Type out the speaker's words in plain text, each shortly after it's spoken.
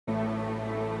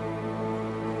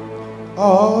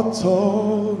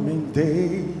Atoning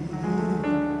day,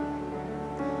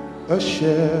 a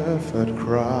shepherd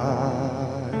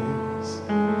cries,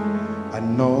 I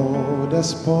know the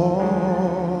spotless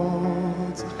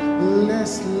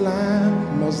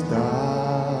lamb must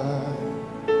die.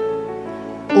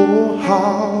 Oh,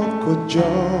 how could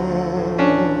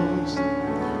just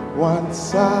one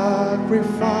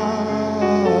sacrifice,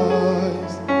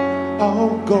 our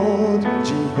God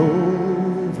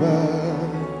Jehovah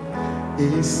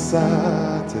is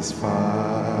satisfied.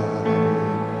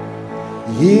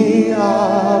 Year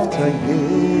after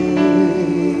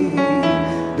year,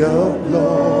 the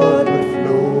blood would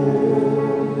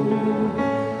flow,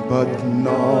 but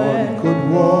none could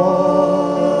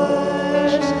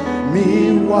wash me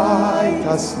white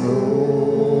as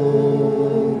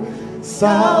snow.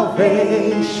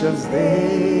 Salvation's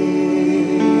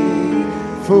day,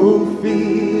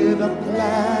 fulfill the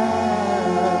plan,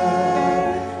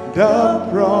 the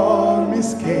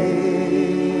promise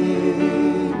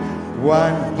came,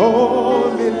 one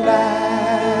holy Lamb,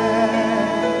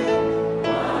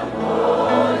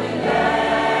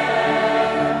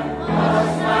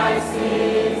 wash my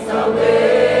sins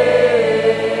away,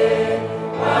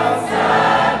 one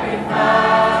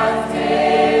sacrifice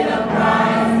paid the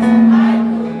price I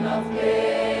could not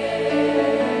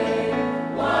pay,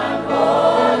 one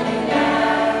holy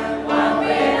Lamb, one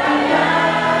great I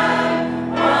am,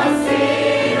 one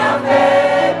seed of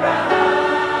Abraham,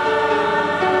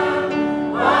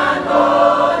 one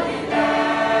holy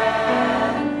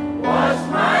Lamb, wash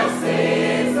my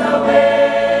sins away.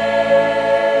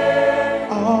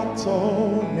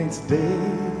 Atonement day,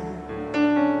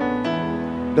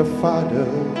 the Father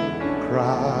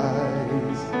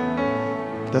cries,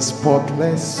 the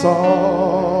spotless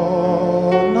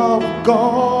Son of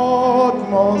God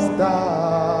must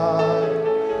die.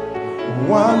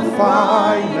 One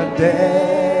final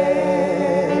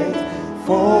death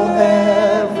for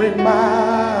every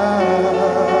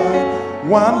man,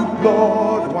 one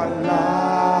blood, one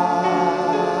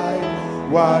life,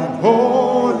 one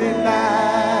holy Lamb.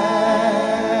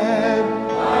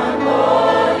 One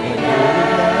holy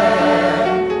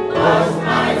Lamb, wash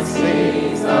my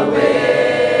sins away.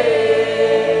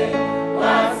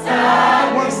 One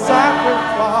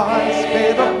sacrifice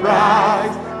paid the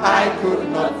price I could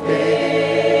not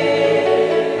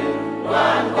pay.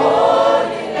 One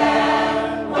holy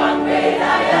Lamb, one great I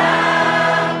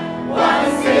am, one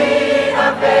seed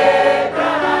of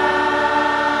Abraham,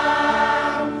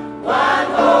 one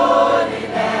holy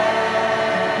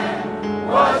Lamb,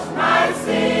 wash my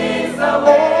sins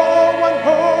away. Oh, one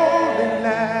holy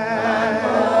Lamb,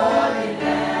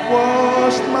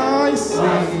 wash my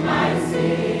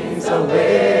sins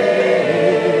away.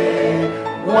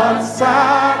 One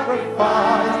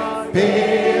sacrifice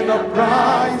paid the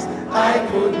price I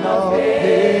could not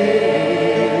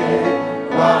pay.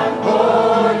 One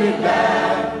holy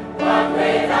Lamb, One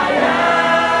great I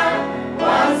am,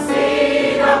 one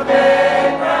seed of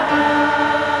Abraham,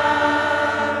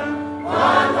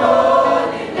 one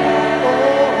holy Lamb,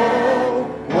 oh,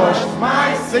 wash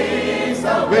my sins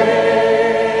away.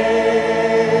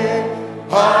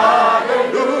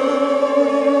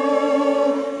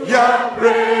 Hallelujah,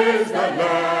 praise the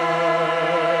Lamb.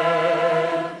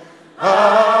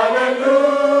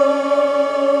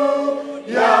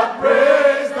 Hallelujah,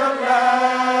 praise the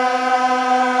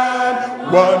Lamb.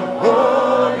 One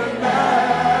holy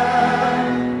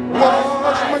Lamb, wash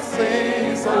my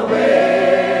sins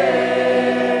away.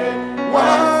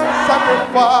 One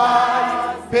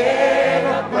sacrifice paid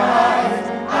the price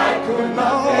I could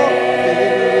not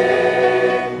pay.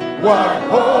 One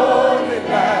holy